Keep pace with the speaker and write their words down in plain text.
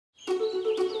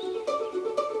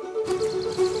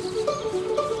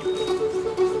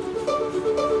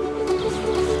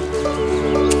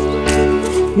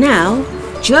Now,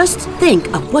 just think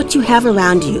of what you have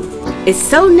around you. It's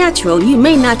so natural you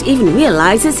may not even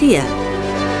realize it's here.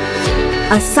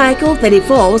 A cycle that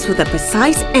evolves with a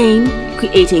precise aim,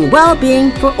 creating well-being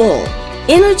for all.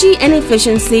 Energy and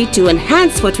efficiency to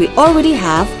enhance what we already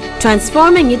have,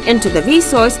 transforming it into the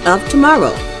resource of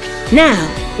tomorrow. Now,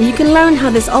 you can learn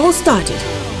how this all started.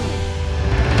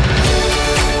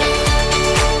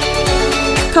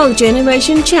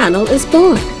 Cogeneration Channel is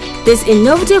born. This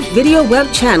innovative video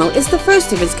web channel is the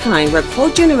first of its kind where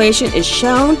cogeneration is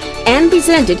shown and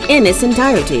presented in its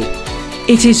entirety.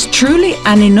 It is truly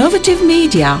an innovative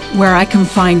media where I can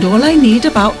find all I need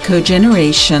about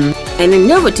cogeneration. An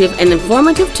innovative and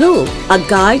informative tool, a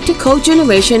guide to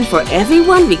cogeneration for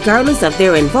everyone regardless of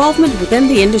their involvement within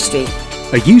the industry.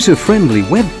 A user-friendly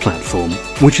web platform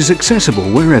which is accessible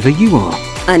wherever you are.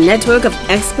 A network of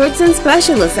experts and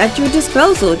specialists at your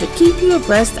disposal to keep you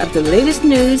abreast of the latest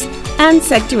news and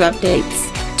sector updates.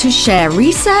 To share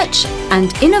research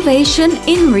and innovation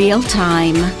in real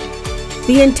time.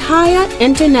 The entire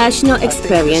international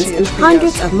experience and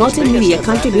hundreds of multimedia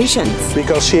contributions.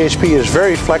 Because CHP is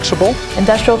very flexible.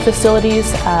 Industrial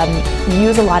facilities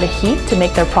use a lot of heat to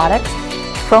make their products.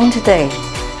 From today,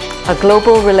 a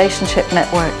global relationship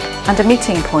network and a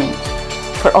meeting point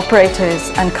for operators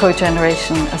and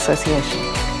cogeneration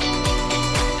associations.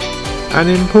 An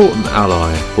important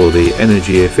ally for the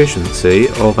energy efficiency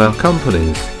of our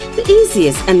companies. The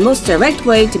easiest and most direct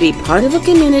way to be part of a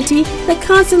community that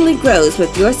constantly grows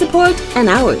with your support and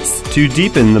ours. To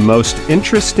deepen the most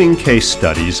interesting case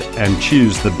studies and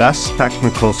choose the best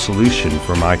technical solution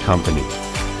for my company.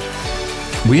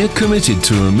 We are committed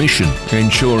to a mission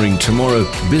ensuring tomorrow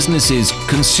businesses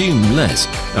consume less,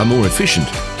 are more efficient,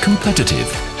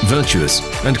 competitive, virtuous,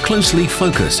 and closely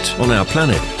focused on our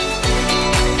planet.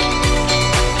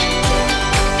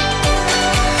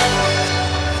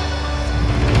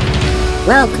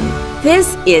 Welcome.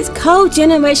 This is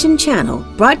Cogeneration Channel,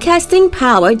 broadcasting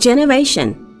power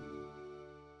generation.